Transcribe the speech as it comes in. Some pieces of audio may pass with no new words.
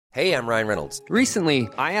Hey, I'm Ryan Reynolds. Recently,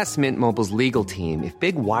 I asked Mint Mobile's legal team if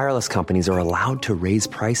big wireless companies are allowed to raise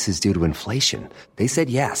prices due to inflation. They said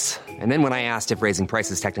yes. And then when I asked if raising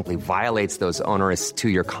prices technically violates those onerous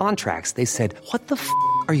two-year contracts, they said, "What the f***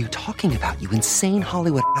 are you talking about, you insane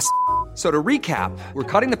Hollywood ass?" So to recap, we're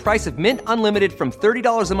cutting the price of Mint Unlimited from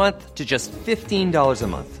 $30 a month to just $15 a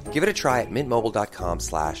month. Give it a try at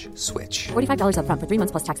mintmobile.com/switch. $45 up front for 3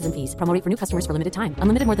 months plus taxes and fees. Promo rate for new customers for limited time.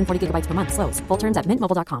 Unlimited more than 40 gigabytes per month. Slows full terms at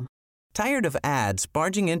mintmobile.com. Tired of ads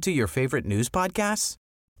barging into your favorite news podcasts?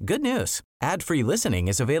 Good news. Ad-free listening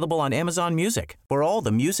is available on Amazon Music for all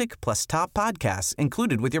the music plus top podcasts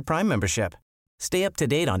included with your Prime membership. Stay up to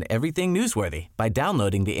date on everything newsworthy by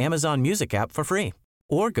downloading the Amazon Music app for free.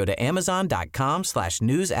 Or go to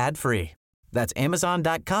amazon.com/news ad free. That's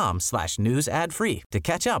amazon.com/news ad free to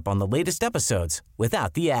catch up on the latest episodes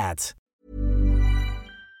without the ads.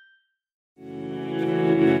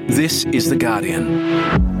 This is The Guardian.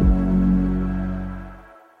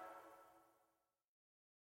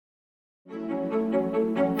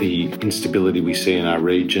 The instability we see in our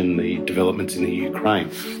region, the developments in the Ukraine,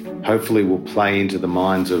 hopefully will play into the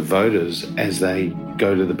minds of voters as they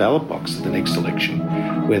go to the ballot box at the next election,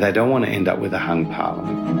 where they don't want to end up with a hung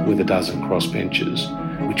parliament with a dozen crossbenchers,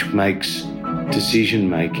 which makes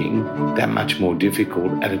decision-making that much more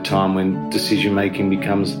difficult at a time when decision-making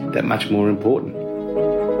becomes that much more important.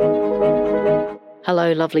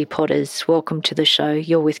 Hello, lovely potters. Welcome to the show.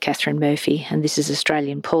 You're with Catherine Murphy, and this is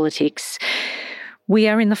Australian Politics. We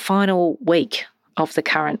are in the final week of the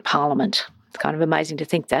current parliament. It's kind of amazing to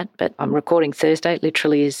think that, but I'm recording Thursday. It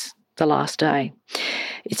literally is the last day.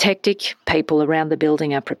 It's hectic. People around the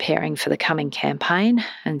building are preparing for the coming campaign,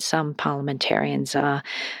 and some parliamentarians are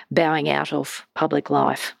bowing out of public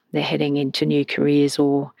life. They're heading into new careers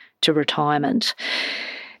or to retirement,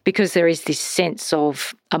 because there is this sense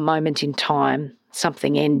of a moment in time,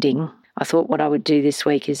 something ending. I thought what I would do this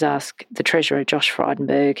week is ask the Treasurer, Josh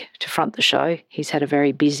Frydenberg, to front the show. He's had a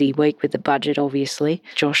very busy week with the budget, obviously.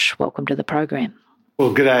 Josh, welcome to the program.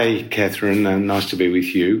 Well, g'day, Catherine. Nice to be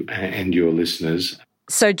with you and your listeners.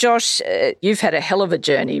 So, Josh, you've had a hell of a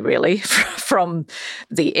journey, really, from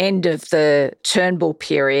the end of the Turnbull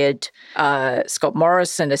period. Scott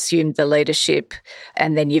Morrison assumed the leadership,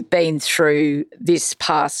 and then you've been through this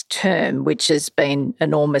past term, which has been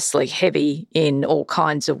enormously heavy in all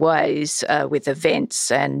kinds of ways, with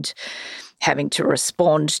events and having to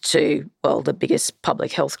respond to, well, the biggest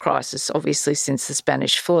public health crisis, obviously, since the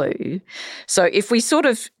Spanish flu. So if we sort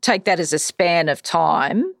of take that as a span of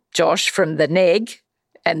time, Josh, from the neg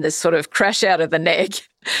and the sort of crash out of the neg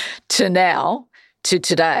to now, to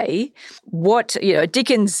today, what,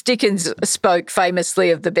 Dickens spoke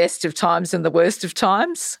famously of the best of times and the worst of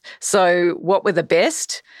times. So what were the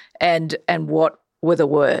best and what were the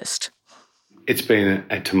worst? It's been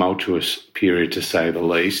a tumultuous period, to say the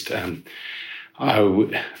least.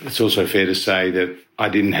 It's also fair to say that I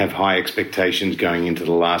didn't have high expectations going into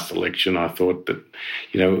the last election. I thought that,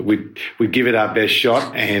 we'd give it our best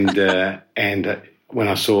shot, and when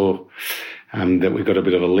I saw that we got a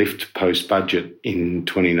bit of a lift post-budget in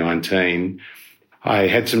 2019, I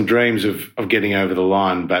had some dreams of getting over the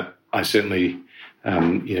line, but I certainly,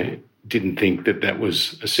 didn't think that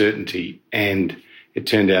was a certainty. And it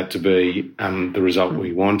turned out to be the result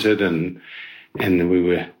we wanted, and we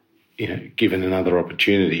were, given another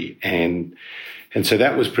opportunity. And so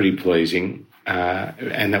that was pretty pleasing,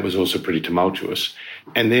 and that was also pretty tumultuous.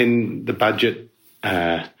 And then the budget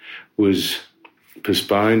was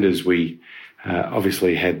postponed as we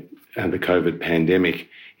obviously had the COVID pandemic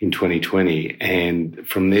in 2020. And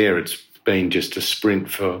from there, it's been just a sprint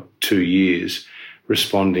for 2 years,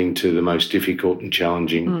 responding to the most difficult and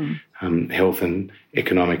challenging health and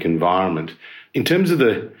economic environment. In terms of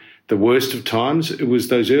the worst of times, it was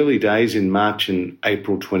those early days in March and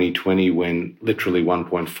April 2020 when literally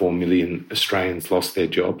 1.4 million Australians lost their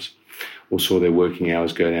jobs or saw their working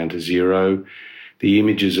hours go down to zero. The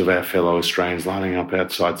images of our fellow Australians lining up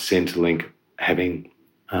outside Centrelink having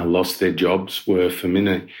lost their jobs were for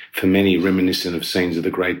many reminiscent of scenes of the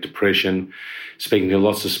Great Depression. Speaking to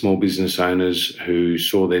lots of small business owners who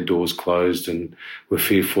saw their doors closed and were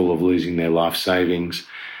fearful of losing their life savings.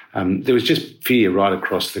 There was just fear right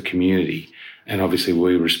across the community. And obviously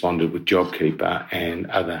we responded with JobKeeper and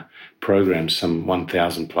other programs, some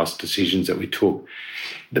 1,000 plus decisions that we took.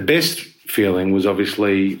 The best feeling was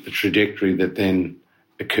obviously the trajectory that then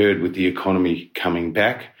occurred with the economy coming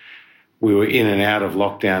back. We were in and out of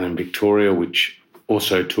lockdown in Victoria, which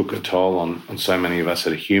also took a toll on so many of us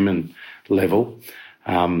at a human level.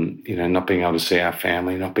 Not being able to see our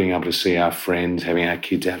family, not being able to see our friends, having our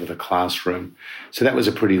kids out of the classroom. So that was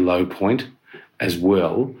a pretty low point. as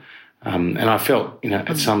well. And I felt,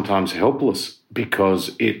 at sometimes helpless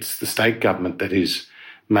because it's the state government that is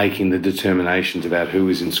making the determinations about who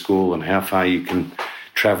is in school and how far you can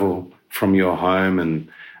travel from your home, and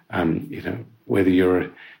whether you're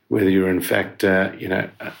in fact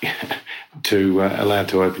allowed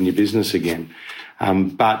to open your business again.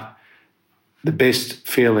 But the best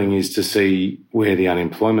feeling is to see where the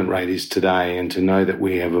unemployment rate is today, and to know that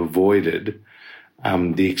we have avoided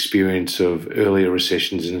the experience of earlier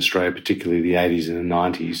recessions in Australia, particularly the 80s and the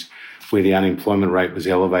 90s, where the unemployment rate was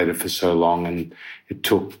elevated for so long, and it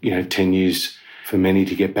took 10 years for many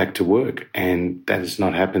to get back to work, and that has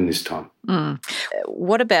not happened this time.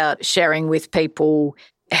 What about sharing with people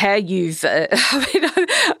how you've,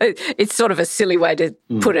 it's sort of a silly way to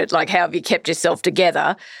put it, like how have you kept yourself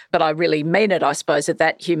together? But I really mean it, I suppose, at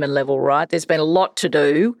that human level, right? There's been a lot to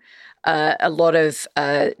do, a lot of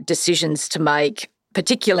decisions to make,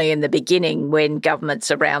 particularly in the beginning when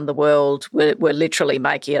governments around the world were literally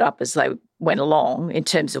making it up as they went along in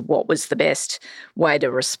terms of what was the best way to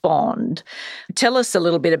respond. Tell us a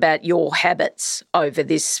little bit about your habits over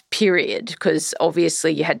this period, because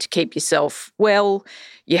obviously you had to keep yourself well,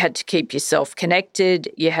 you had to keep yourself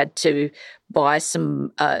connected, you had to buy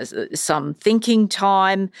some thinking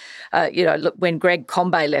time. Look, when Greg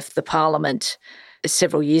Combet left the Parliament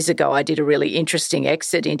several years ago, I did a really interesting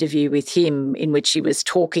exit interview with him in which he was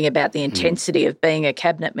talking about the intensity of being a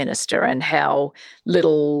cabinet minister and how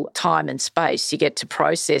little time and space you get to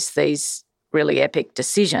process these really epic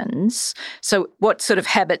decisions. So what sort of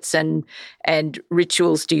habits and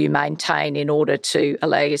rituals do you maintain in order to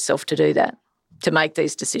allow yourself to do that, to make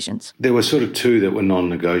these decisions? There were sort of two that were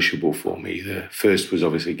non-negotiable for me. The first was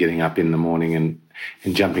obviously getting up in the morning and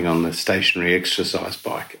jumping on the stationary exercise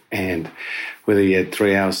bike. And whether you had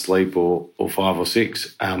 3 hours sleep or 5 or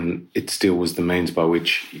 6, it still was the means by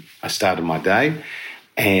which I started my day.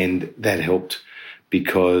 And that helped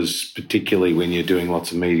because particularly when you're doing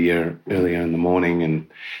lots of media earlier in the morning and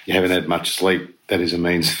you haven't had much sleep, that is a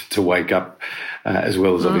means to wake up as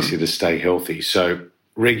well as obviously to stay healthy. So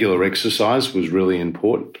regular exercise was really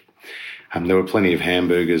important. There were plenty of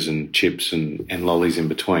hamburgers and chips and lollies in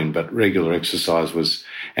between, but regular exercise was,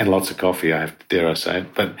 and lots of coffee, dare I say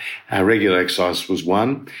it, but regular exercise was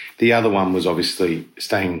one. The other one was obviously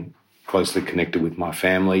staying closely connected with my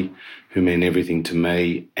family, who meant everything to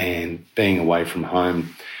me, and being away from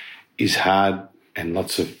home is hard, and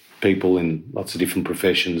lots of people in lots of different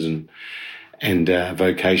professions and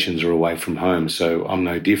vocations are away from home, so I'm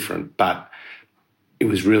no different. But it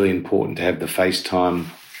was really important to have the FaceTime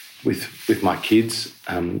with my kids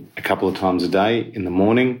a couple of times a day in the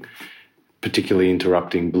morning, particularly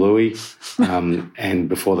interrupting Bluey and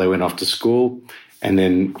before they went off to school, and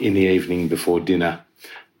then in the evening before dinner.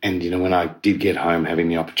 And, when I did get home, having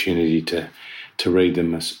the opportunity to read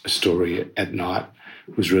them a story at night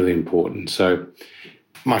was really important. So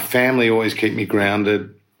my family always keep me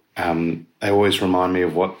grounded. They always remind me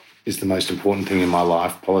of what is the most important thing in my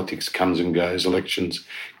life. Politics comes and goes, elections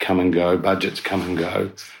come and go, budgets come and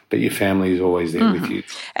go, but your family is always there with you.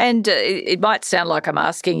 And it might sound like I'm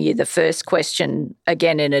asking you the first question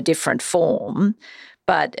again in a different form,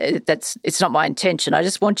 but it's not my intention. I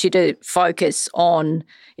just want you to focus on,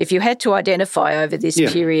 if you had to identify over this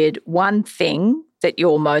period one thing that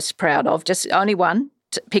you're most proud of, just only one,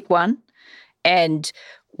 pick one, and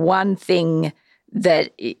one thing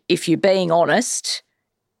that, if you're being honest,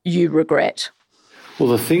 you regret. Well,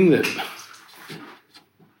 the thing that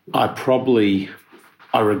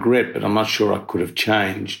I regret, but I'm not sure I could have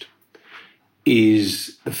changed,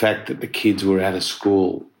 is the fact that the kids were out of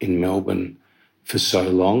school in Melbourne for so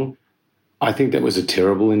long. I think that was a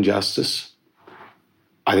terrible injustice.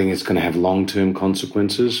 I think it's going to have long-term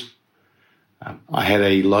consequences. I had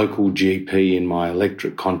a local GP in my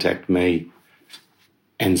electorate contact me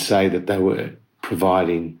and say that they were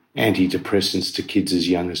providing antidepressants to kids as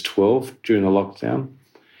young as 12 during the lockdown.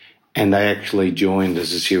 And they actually joined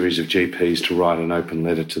as a series of GPs to write an open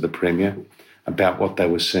letter to the Premier about what they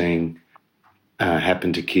were seeing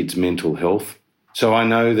happen to kids' mental health. So I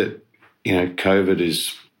know that, COVID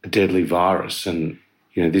is a deadly virus, and,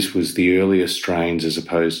 this was the earlier strains as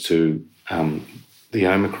opposed to the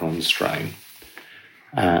Omicron strain.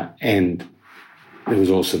 And there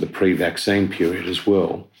was also the pre-vaccine period as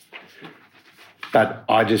well. But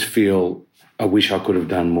I just feel I wish I could have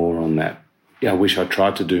done more on that. I wish I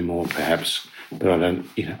tried to do more perhaps, but I don't,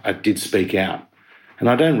 I did speak out. And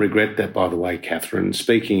I don't regret that, by the way, Catherine.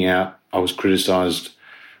 Speaking out, I was criticised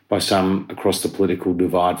by some across the political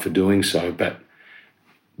divide for doing so, but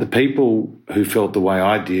the people who felt the way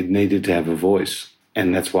I did needed to have a voice,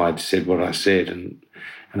 and that's why I said what I said.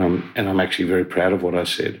 And I'm actually very proud of what I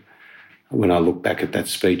said when I look back at that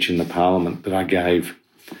speech in the Parliament that I gave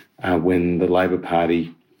when the Labor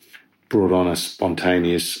Party brought on a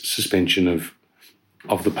spontaneous suspension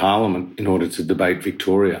of the Parliament in order to debate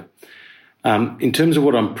Victoria. In terms of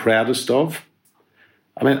what I'm proudest of,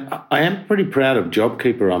 I mean, I am pretty proud of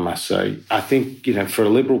JobKeeper, I must say. I think, for a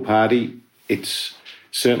Liberal Party, it's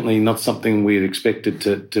certainly not something we had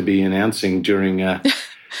expected to be announcing during a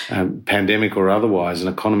pandemic or otherwise, an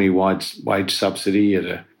economy-wide wage subsidy at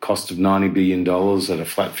a cost of $90 billion at a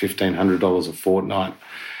flat $1,500 a fortnight.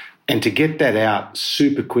 And to get that out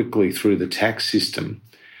super quickly through the tax system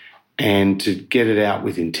and to get it out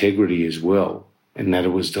with integrity as well, and that it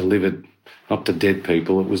was delivered not to dead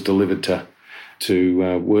people, it was delivered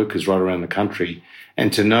to workers right around the country,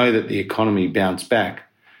 and to know that the economy bounced back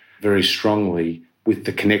very strongly with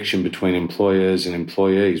the connection between employers and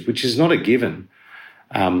employees, which is not a given,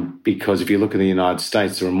 because if you look at the United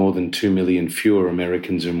States, there are more than 2 million fewer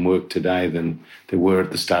Americans in work today than there were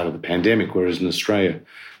at the start of the pandemic, whereas in Australia,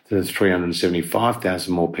 there's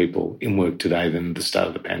 375,000 more people in work today than at the start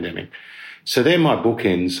of the pandemic. So they're my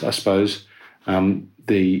bookends, I suppose.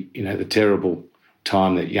 The terrible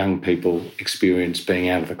time that young people experience being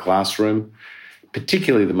out of the classroom,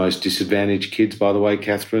 particularly the most disadvantaged kids, by the way,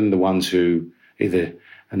 Catherine, the ones who either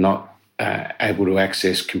are not able to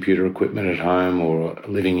access computer equipment at home or are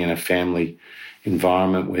living in a family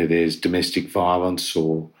environment where there's domestic violence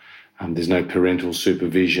or there's no parental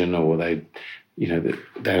supervision, or they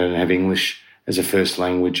don't have English as a first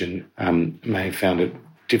language and may have found it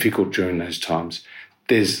difficult during those times.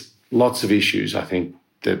 There's lots of issues, I think,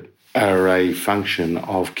 that are a function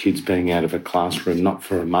of kids being out of a classroom, not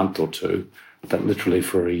for a month or two, but literally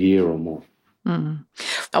for a year or more.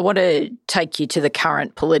 I want to take you to the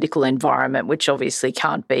current political environment, which obviously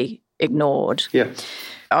can't be ignored. Yeah.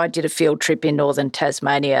 I did a field trip in northern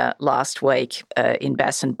Tasmania last week in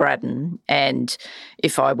Bassenbraddon, and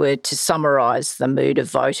if I were to summarise the mood of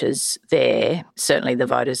voters there, certainly the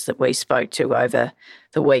voters that we spoke to over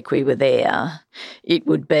the week we were there, it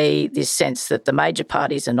would be this sense that the major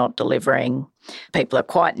parties are not delivering. People are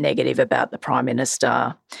quite negative about the Prime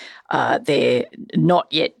Minister. They're not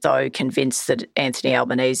yet, though, convinced that Anthony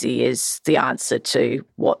Albanese is the answer to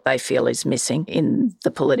what they feel is missing in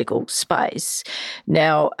the political space.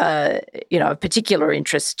 Now, of particular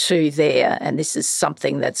interest too there, and this is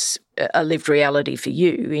something that's a lived reality for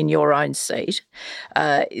you in your own seat,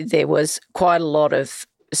 there was quite a lot of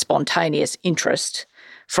spontaneous interest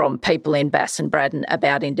from people in Bassenbraddon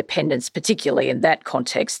about independence, particularly in that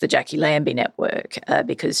context, the Jackie Lambie network,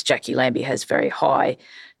 because Jackie Lambie has very high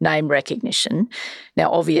name recognition. Now,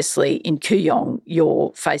 obviously, in Kooyong,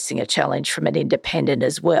 you're facing a challenge from an independent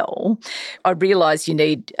as well. I realise you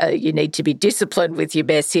need to be disciplined with your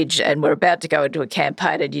message, and we're about to go into a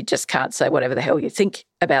campaign and you just can't say whatever the hell you think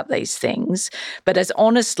about these things. But as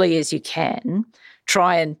honestly as you can,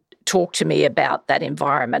 try and talk to me about that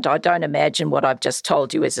environment. I don't imagine what I've just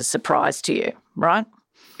told you is a surprise to you, right?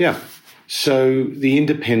 Yeah. So the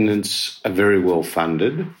independents are very well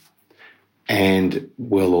funded and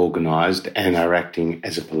well organised and are acting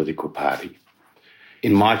as a political party.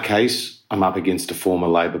 In my case, I'm up against a former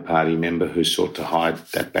Labor Party member who sought to hide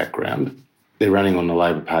that background. They're running on the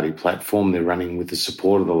Labor Party platform. They're running with the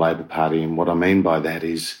support of the Labor Party. And what I mean by that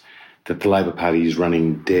is that the Labor Party is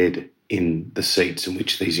running dead in the seats in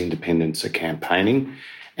which these independents are campaigning,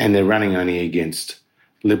 and they're running only against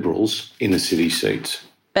Liberals in the city seats.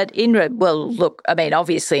 But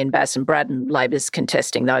obviously in Bassenbraddon, Labor's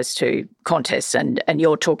contesting those two contests, and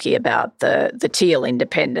you're talking about the Teal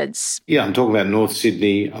independents. Yeah, I'm talking about North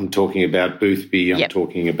Sydney, I'm talking about Boothby, I'm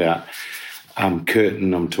talking about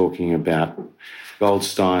Curtin, I'm talking about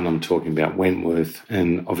Goldstein, I'm talking about Wentworth,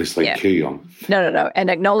 and obviously Kooyong. No,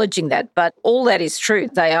 and acknowledging that. But all that is true.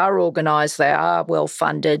 They are organised, they are well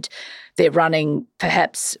funded. They're running,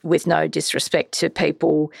 perhaps with no disrespect to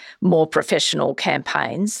people, more professional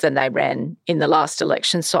campaigns than they ran in the last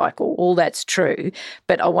election cycle. All that's true.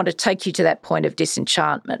 But I want to take you to that point of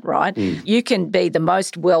disenchantment, right? You can be the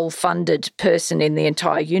most well-funded person in the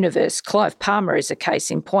entire universe. Clive Palmer is a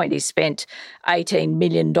case in point. He spent $18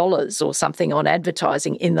 million or something on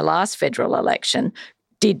advertising in the last federal election.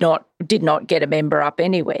 Did not get a member up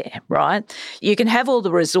anywhere, right? You can have all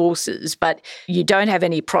the resources, but you don't have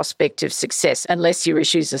any prospect of success unless your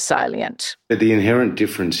issues are salient. But the inherent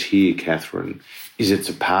difference here, Catherine, is it's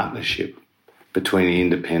a partnership between the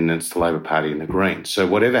independents, the Labor Party and the Greens. So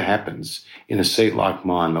whatever happens in a seat like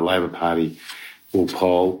mine, the Labor Party will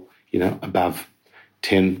poll, above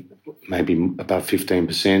 10, maybe above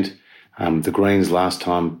 15%. The Greens last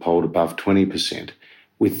time polled above 20%.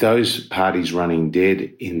 with those parties running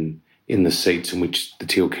dead in the seats in which the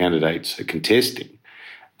Teal candidates are contesting,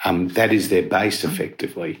 that is their base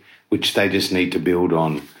effectively, which they just need to build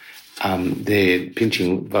on. They're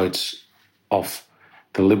pinching votes off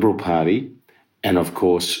the Liberal Party and, of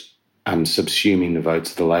course, subsuming the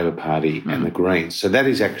votes of the Labor Party and the Greens. So that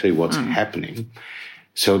is actually what's happening.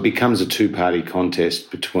 So it becomes a two-party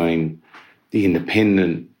contest between the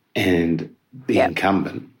independent and the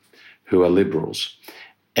incumbent, who are Liberals.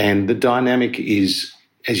 And the dynamic is,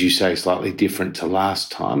 as you say, slightly different to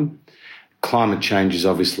last time. Climate change is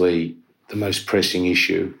obviously the most pressing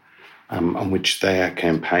issue on which they are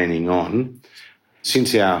campaigning on.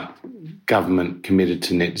 Since our government committed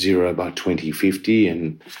to net zero by 2050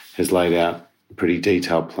 and has laid out a pretty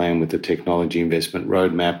detailed plan with the technology investment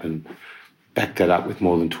roadmap and backed that up with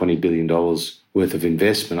more than $20 billion worth of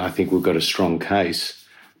investment, I think we've got a strong case.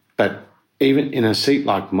 But even in a seat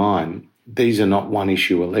like mine, these are not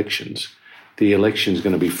one-issue elections. The election is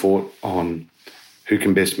going to be fought on who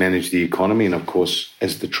can best manage the economy. And, of course,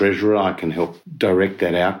 as the Treasurer, I can help direct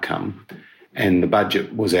that outcome. And the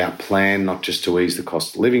budget was our plan, not just to ease the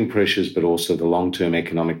cost of living pressures, but also the long-term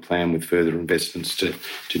economic plan with further investments to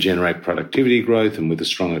generate productivity growth. And with a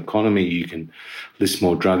strong economy, you can list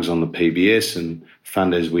more drugs on the PBS and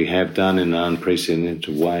fund, as we have done in an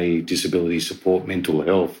unprecedented way, disability support, mental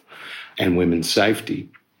health and women's safety,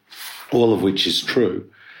 all of which is true.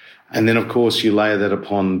 And then, of course, you layer that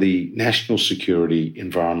upon the national security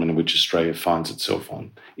environment in which Australia finds itself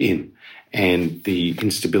in, and the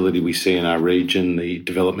instability we see in our region, the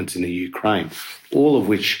developments in the Ukraine, all of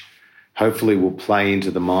which hopefully will play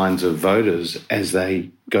into the minds of voters as they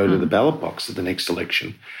go to the ballot box at the next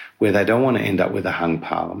election, where they don't want to end up with a hung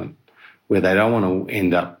parliament, where they don't want to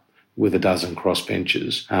end up with a dozen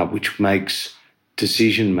crossbenchers, which makes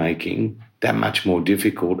decision-making that much more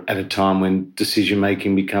difficult at a time when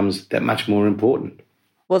decision-making becomes that much more important.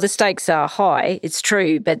 Well, the stakes are high, it's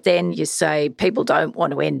true, but then you say people don't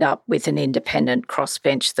want to end up with an independent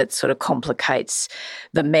crossbench that sort of complicates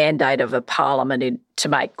the mandate of a parliament to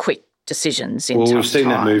make quick decisions in tough times. Well, we've seen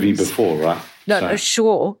that movie before, right? No,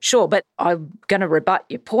 sure, but I'm going to rebut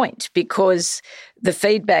your point, because the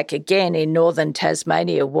feedback again in northern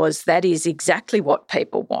Tasmania was that is exactly what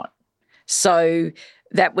people want. So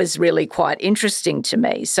that was really quite interesting to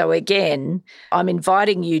me. So again, I'm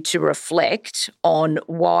inviting you to reflect on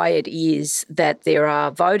why it is that there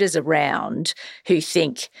are voters around who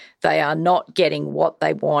think they are not getting what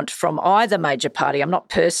they want from either major party. I'm not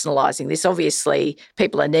personalising this. Obviously,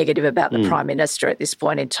 people are negative about the Prime Minister at this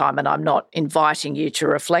point in time, and I'm not inviting you to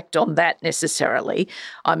reflect on that necessarily.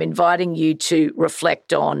 I'm inviting you to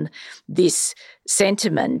reflect on this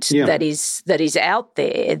sentiment that is out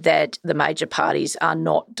there that the major parties are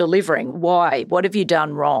not delivering. Why? What have you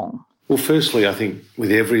done wrong? Well, firstly, I think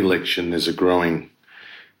with every election there's a growing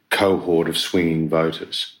cohort of swinging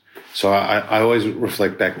voters. So I always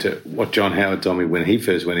reflect back to what John Howard told me when he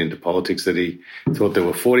first went into politics, that he thought there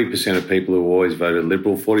were 40% of people who always voted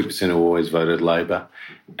Liberal, 40% who always voted Labor,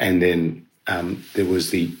 and then there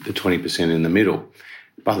was the 20% in the middle.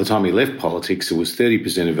 By the time he left politics, it was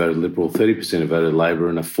 30% who voted Liberal, 30% who voted Labor,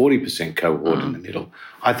 and a 40% cohort in the middle.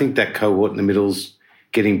 I think that cohort in the middle's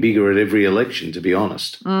getting bigger at every election, to be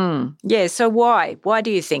honest. Yeah, so why? Why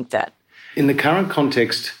do you think that? In the current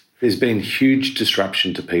context, there's been huge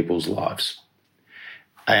disruption to people's lives.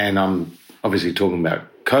 And I'm obviously talking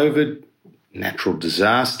about COVID, natural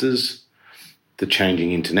disasters, the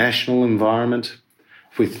changing international environment.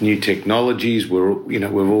 With new technologies,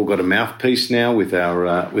 we've all got a mouthpiece now with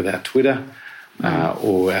our Twitter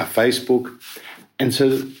or our Facebook, and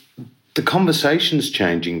so the conversation's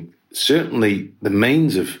changing. Certainly, the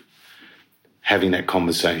means of having that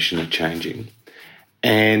conversation are changing,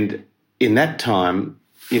 and in that time,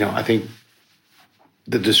 I think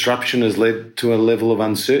the disruption has led to a level of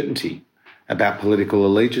uncertainty about political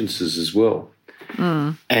allegiances as well,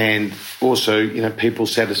 and also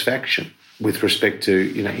people's satisfaction with respect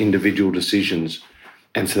to individual decisions.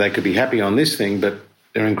 And so they could be happy on this thing, but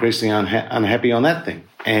they're increasingly unhappy on that thing.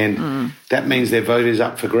 And that means their vote is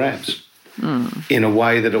up for grabs in a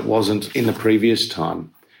way that it wasn't in the previous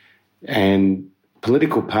time. And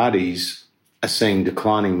political parties are seeing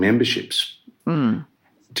declining memberships,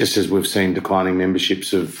 just as we've seen declining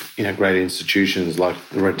memberships of great institutions like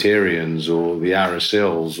the Rotarians or the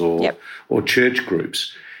RSLs or church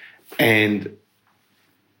groups. And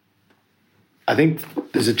I think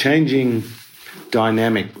there's a changing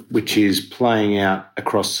dynamic which is playing out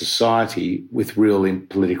across society with real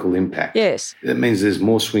political impact. Yes. That means there's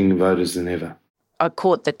more swing voters than ever. I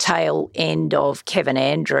caught the tail end of Kevin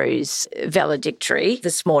Andrews' valedictory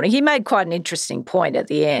this morning. He made quite an interesting point at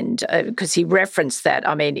the end because he referenced that,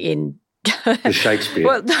 I mean, in the Shakespeare.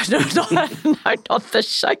 Well, no, not the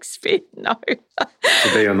Shakespeare. No,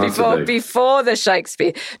 to be or not to be. Before the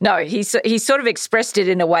Shakespeare. No, he sort of expressed it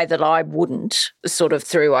in a way that I wouldn't, sort of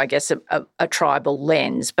through, I guess, a tribal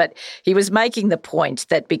lens. But he was making the point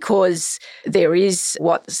that because there is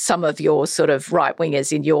what some of your sort of right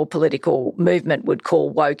wingers in your political movement would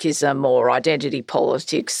call wokeism or identity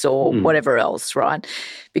politics or whatever else, right?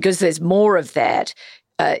 Because there's more of that.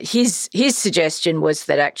 His suggestion was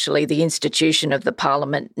that actually the institution of the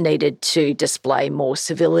parliament needed to display more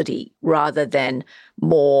civility rather than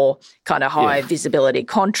more kind of high visibility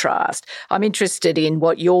contrast. I'm interested in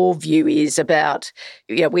what your view is about,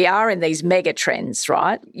 we are in these mega trends,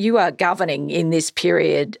 right? You are governing in this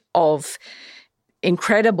period of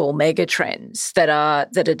incredible megatrends that are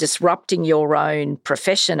disrupting your own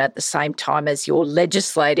profession at the same time as you're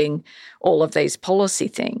legislating all of these policy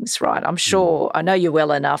things, right? I'm sure, I know you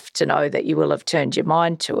well enough to know that you will have turned your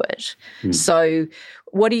mind to it. So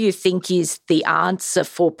what do you think is the answer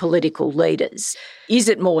for political leaders? Is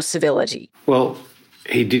it more civility? Well,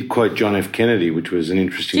 he did quote John F. Kennedy, which was an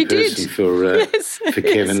interesting person for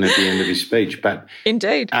Kevin at the end of his speech. But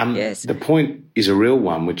indeed, yes. The point is a real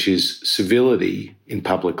one, which is civility in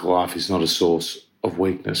public life is not a source of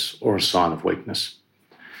weakness or a sign of weakness.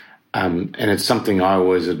 And it's something I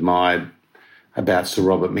always admired about Sir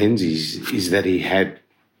Robert Menzies is that he had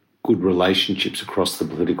good relationships across the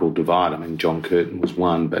political divide. I mean, John Curtin was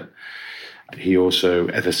one, but he also,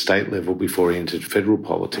 at a state level, before he entered federal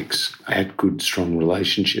politics, had good, strong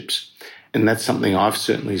relationships. And that's something I've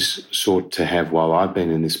certainly sought to have while I've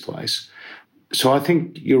been in this place. So I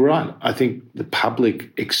think you're right. I think the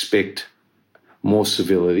public expect more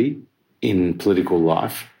civility in political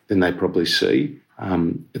life than they probably see.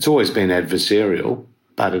 It's always been adversarial,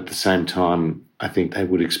 but at the same time, I think they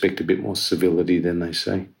would expect a bit more civility than they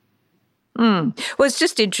see. Well, it's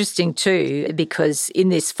just interesting too, because in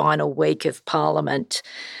this final week of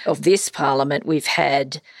this Parliament, we've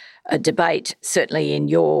had a debate, certainly in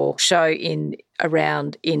your show, in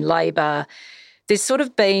Labor. There's sort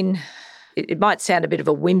of been, it might sound a bit of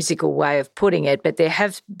a whimsical way of putting it, but there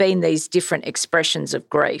have been these different expressions of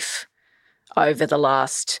grief over the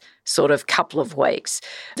last sort of couple of weeks.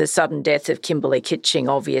 The sudden death of Kimberley Kitching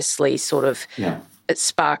obviously sort of it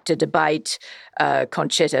sparked a debate.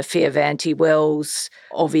 Conchetta Fiervanti-Wells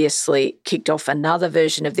obviously kicked off another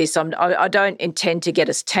version of this. I don't intend to get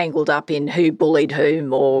us tangled up in who bullied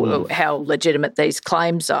whom or how legitimate these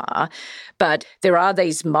claims are, but there are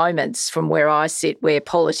these moments from where I sit where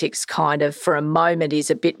politics kind of for a moment is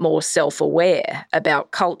a bit more self-aware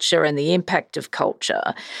about culture and the impact of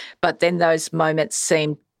culture, but then those moments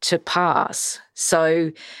seem to pass.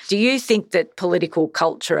 So do you think that political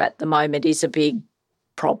culture at the moment is a big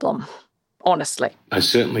problem? Honestly. I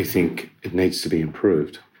certainly think it needs to be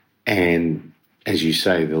improved. And as you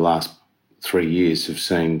say, the last 3 years have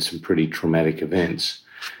seen some pretty traumatic events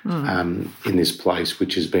in this place,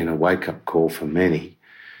 which has been a wake-up call for many.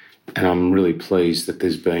 And I'm really pleased that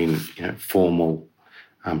there's been formal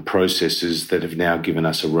processes that have now given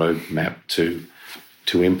us a roadmap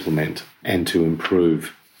to implement and to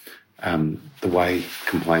improve the way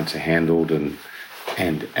complaints are handled and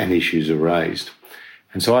issues are raised.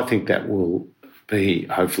 And so I think that will be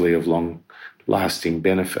hopefully of long-lasting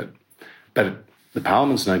benefit. But the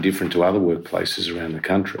Parliament's no different to other workplaces around the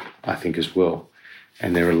country, I think, as well.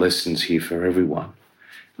 And there are lessons here for everyone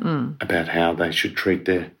about how they should treat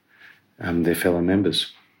their fellow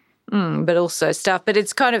members. But also stuff. But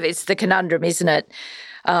it's the conundrum, isn't it?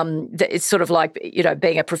 It's sort of like,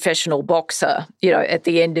 being a professional boxer, at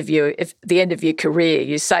the end of your career,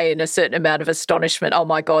 you say in a certain amount of astonishment, oh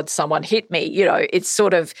my God, someone hit me. It's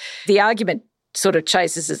sort of the argument sort of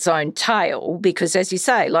chases its own tail because, as you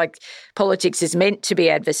say, like politics is meant to be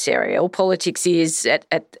adversarial. Politics is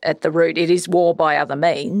at the root, it is war by other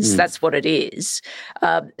means. That's what it is.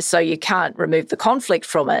 So you can't remove the conflict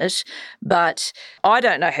from it. But I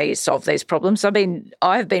don't know how you solve these problems.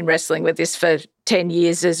 I have been wrestling with this for 10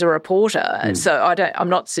 years as a reporter. So I'm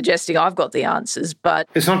not suggesting I've got the answers, but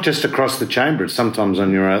it's not just across the chamber. It's sometimes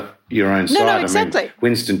on your own side. No, exactly. I mean,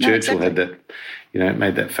 Winston Churchill had that,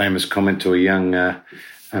 made that famous comment to a young a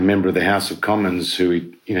member of the House of Commons who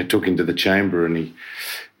he took into the chamber and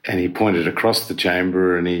he pointed across the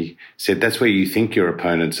chamber and he said, "That's where you think your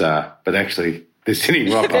opponents are, but actually They're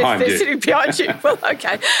sitting right behind they're you. sitting behind you. Well,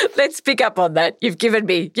 okay, let's pick up on that. You've given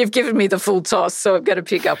me the full toss, so I'm going to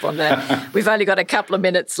pick up on that. We've only got a couple of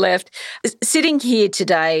minutes left. Sitting here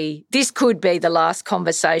today, this could be the last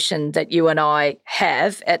conversation that you and I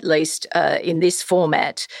have, at least in this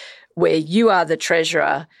format, where you are the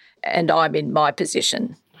treasurer and I'm in my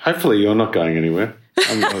position. Hopefully you're not going anywhere.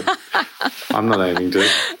 I'm not aiming to.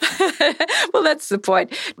 Well, that's the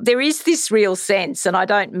point. There is this real sense, and I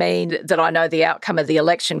don't mean that I know the outcome of the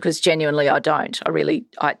election, because genuinely I don't.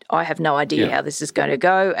 I have no idea how this is going to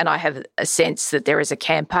go, and I have a sense that there is a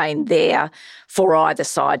campaign there for either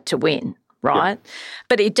side to win, right? Yeah.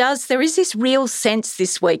 But there is this real sense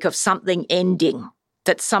this week of something ending,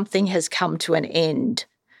 that something has come to an end.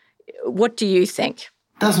 What do you think?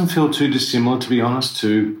 Doesn't feel too dissimilar, to be honest,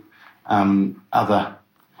 to other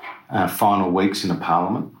final weeks in a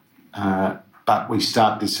parliament. But we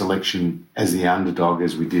start this election as the underdog,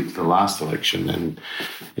 as we did the last election,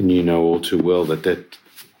 and you know all too well that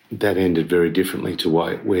ended very differently to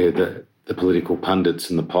where the political pundits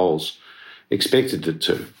and the polls expected it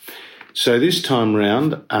to. So this time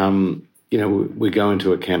round, we go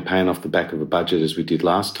into a campaign off the back of a budget as we did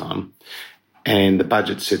last time, and the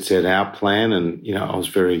budget sets out our plan, and I was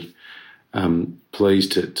very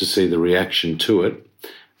pleased to see the reaction to it.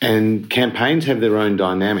 And campaigns have their own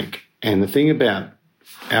dynamic. And the thing about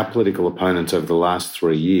our political opponents over the last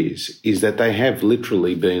 3 years is that they have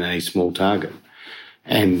literally been a small target.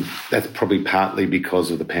 And that's probably partly because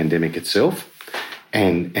of the pandemic itself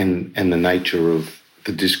and the nature of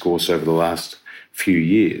the discourse over the last few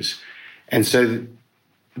years. And so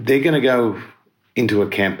they're going to go into a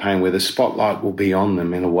campaign where the spotlight will be on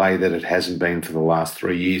them in a way that it hasn't been for the last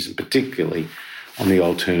 3 years, and particularly on the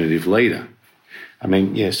alternative leader. I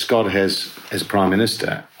mean, yes, Scott has, as Prime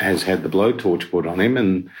Minister, has had the blowtorch put on him,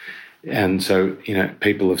 and so,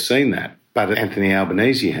 people have seen that. But Anthony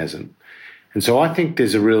Albanese hasn't. And so I think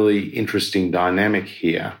there's a really interesting dynamic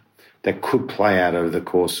here that could play out over the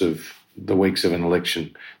course of the weeks of an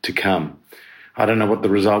election to come. I don't know what the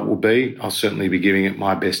result will be. I'll certainly be giving it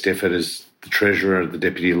my best effort as the Treasurer, the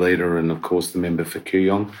Deputy Leader, and, of course, the member for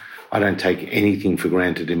Kooyong. I don't take anything for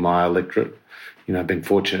granted in my electorate. I've been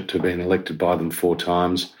fortunate to have been elected by them 4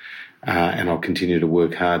 times, and I'll continue to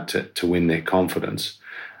work hard to win their confidence.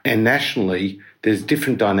 And nationally, there's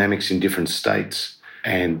different dynamics in different states,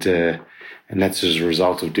 and that's as a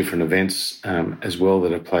result of different events as well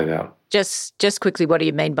that have played out. Just quickly, what do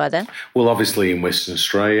you mean by that? Well, obviously in Western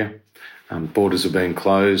Australia, borders have been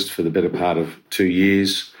closed for the better part of 2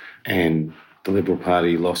 years, and the Liberal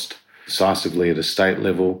Party lost decisively at a state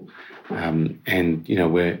level. And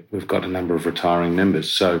we've got a number of retiring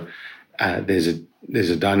members, so there's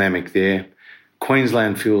a dynamic there.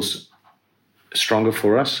 Queensland feels stronger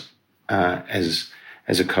for us as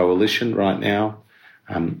a coalition right now.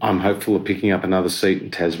 I'm hopeful of picking up another seat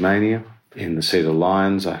in Tasmania, in the seat of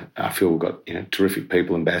Lions. I feel we've got terrific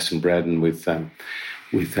people in Bass and Braddon with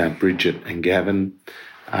Bridget and Gavin.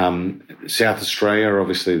 South Australia,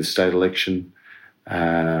 obviously the state election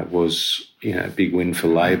was a big win for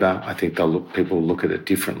Labor. I think people will look at it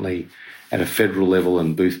differently at a federal level,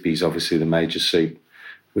 and Boothby's obviously the major seat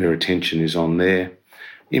where attention is on there.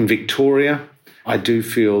 In Victoria, I do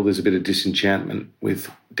feel there's a bit of disenchantment with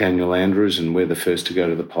Daniel Andrews, and we're the first to go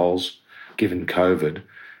to the polls given COVID.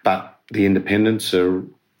 But the independents are,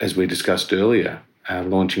 as we discussed earlier,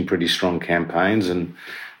 launching pretty strong campaigns, and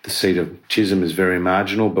the seat of Chisholm is very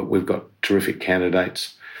marginal, but we've got terrific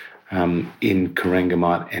candidates in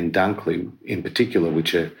Corangamite and Dunkley in particular,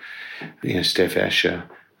 which are, Steph Asher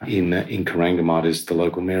in Corangamite is the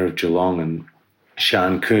local mayor of Geelong, and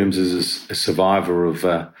Sian Coombs is a survivor of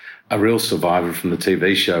a real survivor from the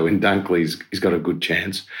TV show in Dunkley. He's got a good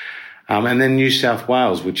chance. And then New South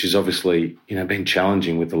Wales, which is obviously, been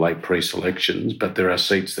challenging with the late pre-selections, but there are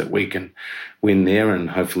seats that we can win there, and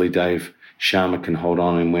hopefully Dave Sharma can hold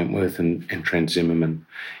on in Wentworth and Trent Zimmerman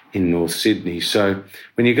in North Sydney. So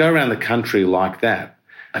when you go around the country like that,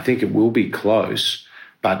 I think it will be close,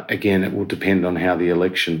 but again, it will depend on how the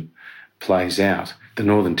election plays out. The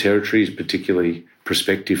Northern Territory is particularly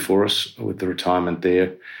prospective for us with the retirement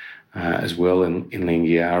there as well in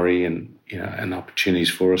Lingiari and opportunities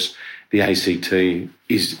for us. The ACT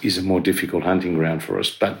is a more difficult hunting ground for us.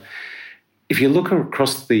 But if you look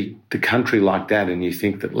across the country like that and you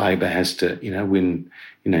think that Labor has to, win,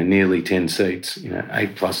 nearly 10 seats,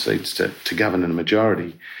 8+ seats to govern in a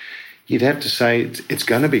majority, you'd have to say it's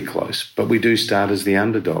going to be close. But we do start as the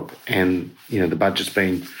underdog, and, the budget's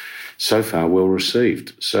been so far well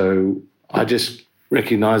received. So I just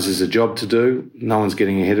recognise there's a job to do. No one's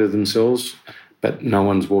getting ahead of themselves, but no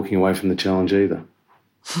one's walking away from the challenge either.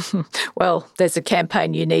 Well, there's a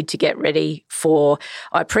campaign you need to get ready for.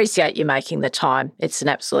 I appreciate you making the time. It's an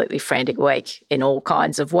absolutely frantic week in all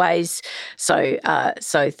kinds of ways. So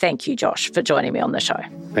thank you, Josh, for joining me on the show.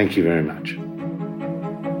 Thank you very much.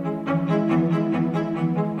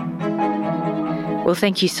 Well,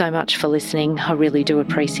 thank you so much for listening. I really do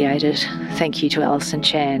appreciate it. Thank you to Alison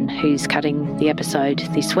Chan, who's cutting the episode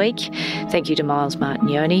this week. Thank you to Miles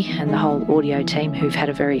Martignoni and the whole audio team who've had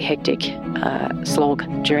a very hectic slog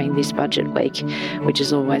during this budget week, which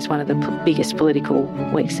is always one of the biggest political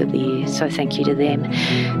weeks of the year. So thank you to them.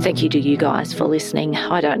 Thank you to you guys for listening.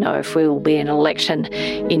 I don't know if we will be in an election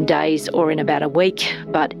in days or in about a week,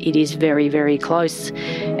 but it is very, very close.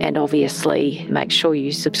 And obviously, make sure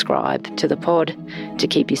you subscribe to the pod to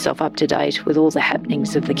keep yourself up to date with all the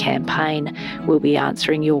happenings of the campaign. We'll be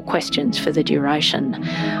answering your questions for the duration.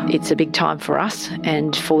 It's a big time for us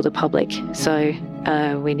and for the public, so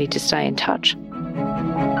we need to stay in touch.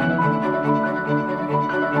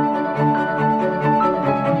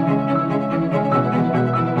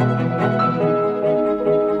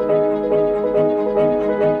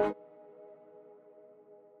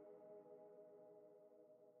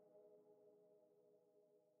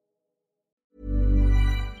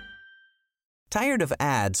 Tired of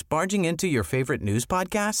ads barging into your favorite news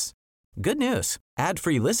podcasts? Good news.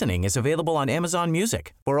 Ad-free listening is available on Amazon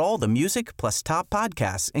Music for all the music plus top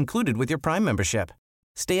podcasts included with your Prime membership.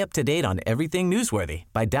 Stay up to date on everything newsworthy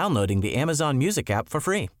by downloading the Amazon Music app for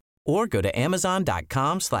free or go to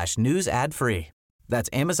amazon.com/news ad free. That's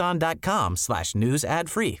amazon.com/news ad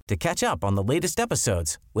free to catch up on the latest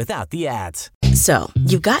episodes without the ads. So,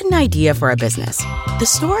 you've got an idea for a business. The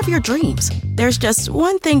store of your dreams. There's just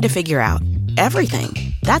one thing to figure out. Everything.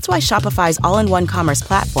 That's why Shopify's all-in-one commerce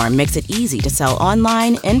platform makes it easy to sell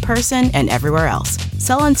online, in person, and everywhere else.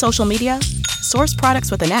 Sell on social media, source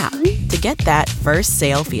products with an app to get that first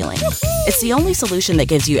sale feeling. It's the only solution that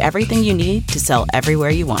gives you everything you need to sell everywhere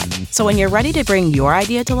you want. So when you're ready to bring your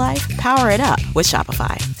idea to life, power it up with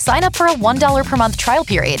Shopify. Sign up for a $1 per month trial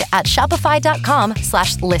period at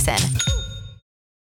shopify.com/listen.